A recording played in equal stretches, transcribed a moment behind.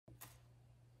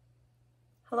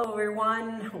Hello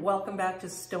everyone, welcome back to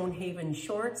Stonehaven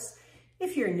Shorts.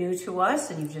 If you're new to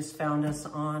us and you've just found us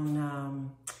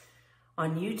on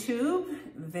YouTube,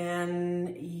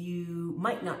 then you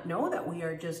might not know that we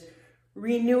are just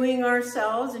renewing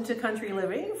ourselves into country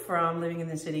living from living in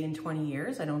the city in 20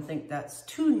 years. I don't think that's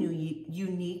too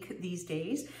unique these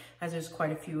days, as there's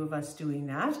quite a few of us doing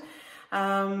that.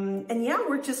 And yeah,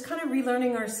 we're just kind of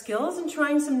relearning our skills and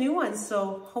trying some new ones.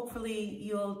 So hopefully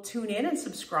you'll tune in and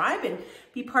subscribe and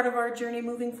be part of our journey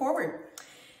moving forward.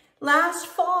 Last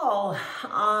fall,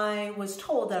 I was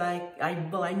told that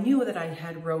I knew that I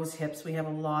had rose hips. We have a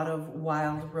lot of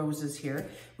wild roses here.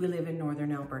 We live in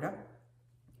northern Alberta,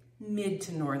 mid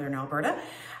to northern Alberta,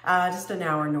 just an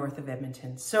hour north of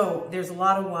Edmonton. So there's a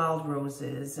lot of wild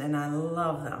roses and I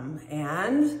love them.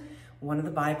 And one of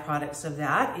the byproducts of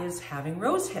that is having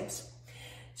rose hips.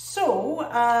 So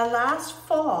last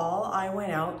fall, I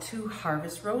went out to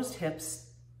harvest rose hips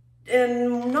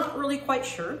and not really quite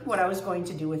sure what I was going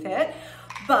to do with it,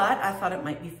 but I thought it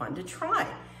might be fun to try.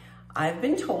 I've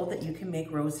been told that you can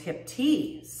make rose hip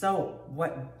tea. So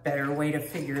what better way to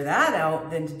figure that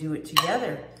out than to do it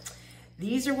together?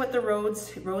 These are what the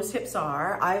rose hips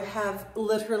are. I have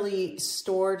literally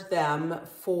stored them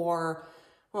for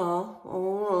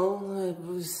it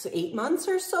was 8 months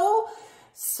or so.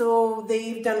 So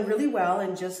they've done really well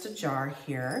in just a jar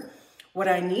here. What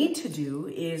I need to do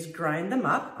is grind them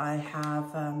up. I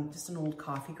have just an old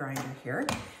coffee grinder here.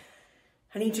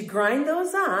 I need to grind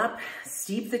those up,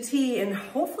 steep the tea, and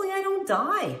hopefully I don't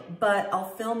die, but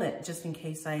I'll film it just in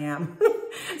case I am.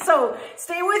 So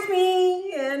stay with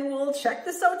me and we'll check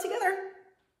this out together.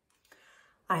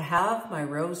 I have my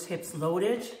rose hips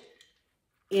loaded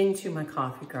into my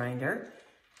coffee grinder.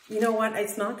 You know what?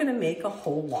 It's not going to make a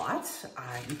whole lot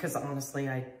because honestly,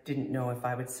 I didn't know if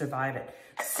I would survive it.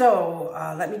 So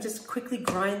let me just quickly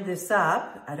grind this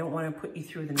up. I don't want to put you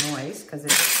through the noise because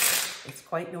it's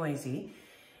quite noisy.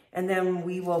 And then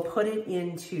we will put it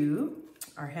into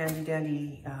our handy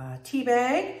dandy tea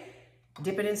bag,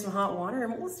 dip it in some hot water,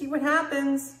 and we'll see what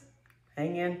happens.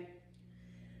 Hang in.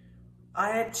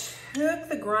 I took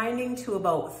the grinding to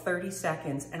about 30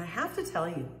 seconds, and I have to tell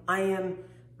you, I am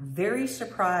very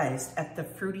surprised at the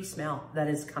fruity smell that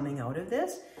is coming out of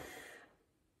this.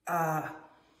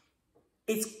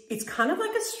 It's kind of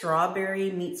like a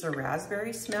strawberry meets a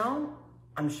raspberry smell.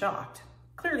 I'm shocked.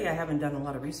 Clearly, I haven't done a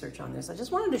lot of research on this. I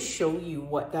just wanted to show you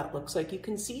what that looks like. You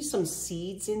can see some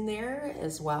seeds in there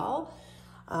as well.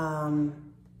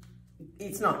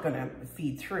 It's not going to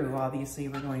feed through. Obviously,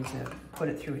 we're going to put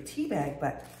it through a tea bag,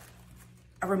 but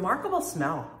a remarkable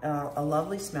smell, a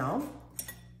lovely smell.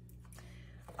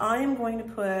 I am going to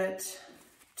put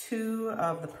 2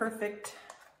 of the perfect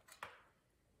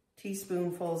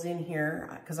teaspoonfuls in here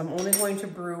because I'm only going to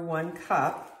brew 1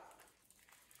 cup,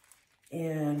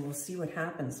 and we'll see what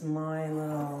happens. My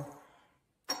little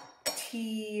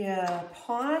tea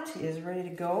pot is ready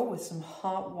to go with some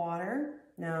hot water.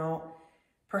 Now,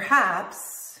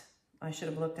 perhaps I should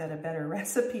have looked at a better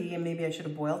recipe and maybe I should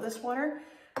have boiled this water.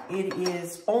 It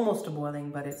is almost to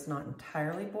boiling, but it's not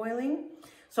entirely boiling.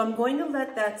 So I'm going to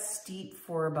let that steep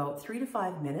for about 3 to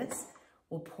 5 minutes.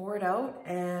 We'll pour it out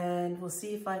and we'll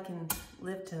see if I can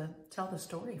live to tell the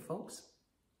story, folks.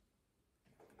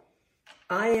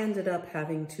 I ended up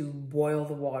having to boil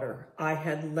the water. I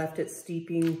had left it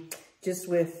steeping just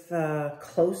with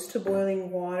close to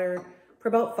boiling water for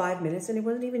about 5 minutes, and it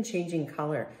wasn't even changing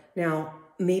color. Now,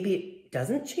 maybe it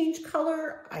doesn't change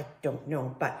color, I don't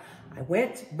know, but I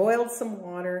went, boiled some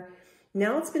water.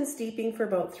 Now it's been steeping for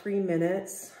about 3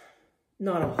 minutes.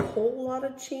 Not a whole lot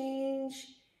of change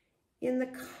in the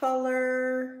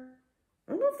color.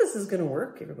 I don't know if this is gonna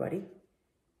work, everybody,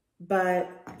 but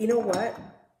you know what?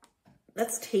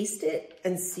 Let's taste it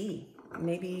and see.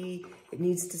 Maybe it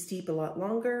needs to steep a lot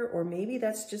longer, or maybe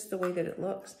that's just the way that it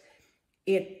looks.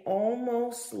 It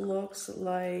almost looks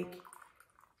like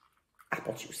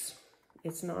apple juice.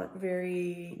 It's not a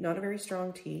very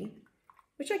strong tea,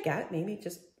 which I get. Maybe it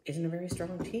just isn't a very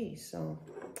strong tea. So,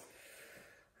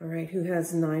 all right, who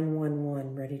has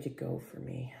 911 ready to go for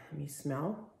me? Let me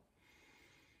smell.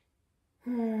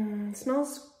 It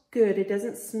smells good. It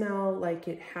doesn't smell like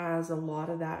it has a lot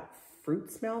of that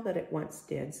fruit smell that it once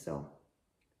did. So,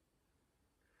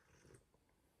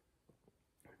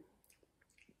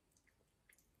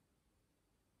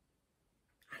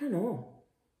 I don't know.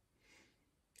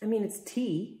 I mean, it's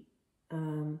tea.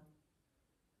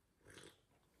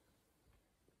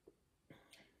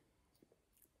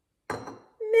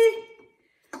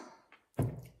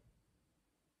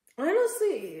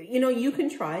 Honestly, you know, you can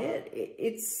try it.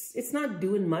 It's not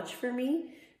doing much for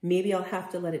me, Maybe I'll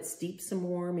have to let it steep some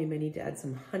more. Maybe I need to add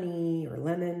some honey or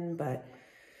lemon, but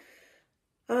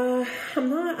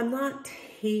I'm not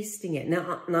tasting it.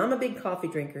 Now I'm a big coffee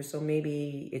drinker, so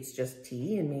maybe it's just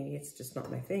tea and maybe it's just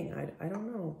not my thing. I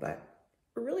don't know, but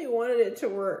I really wanted it to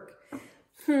work.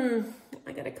 I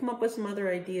got to come up with some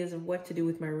other ideas of what to do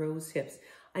with my rose hips.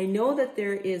 I know that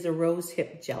there is a rose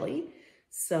hip jelly,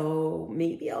 so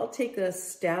maybe I'll take a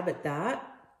stab at that.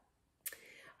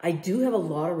 I do have a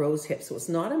lot of rose hips, so it's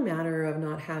not a matter of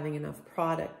not having enough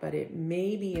product, but it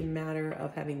may be a matter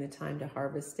of having the time to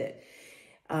harvest it.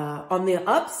 On the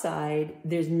upside,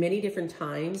 there's many different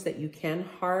times that you can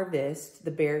harvest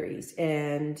the berries,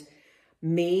 and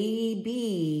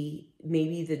maybe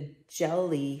the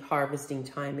jelly harvesting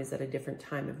time is at a different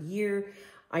time of year.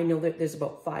 I know that there's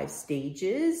about 5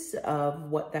 stages of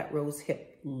what that rose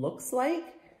hip looks like.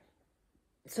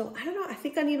 So I don't know, I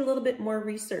think I need a little bit more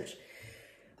research.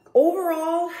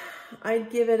 Overall, I'd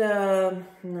give it a,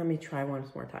 let me try one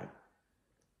more time.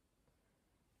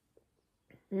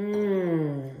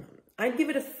 I'd give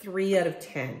it a 3 out of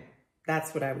 10.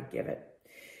 That's what I would give it.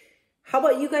 How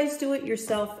about you guys do it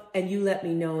yourself and you let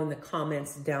me know in the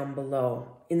comments down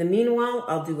below. In the meanwhile,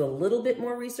 I'll do a little bit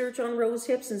more research on rose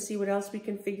hips and see what else we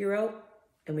can figure out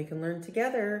and we can learn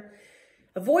together.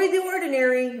 Avoid the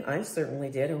ordinary. I certainly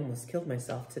did. I almost killed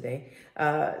myself today.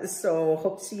 So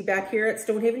hope to see you back here at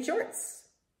Stonehaven Shorts.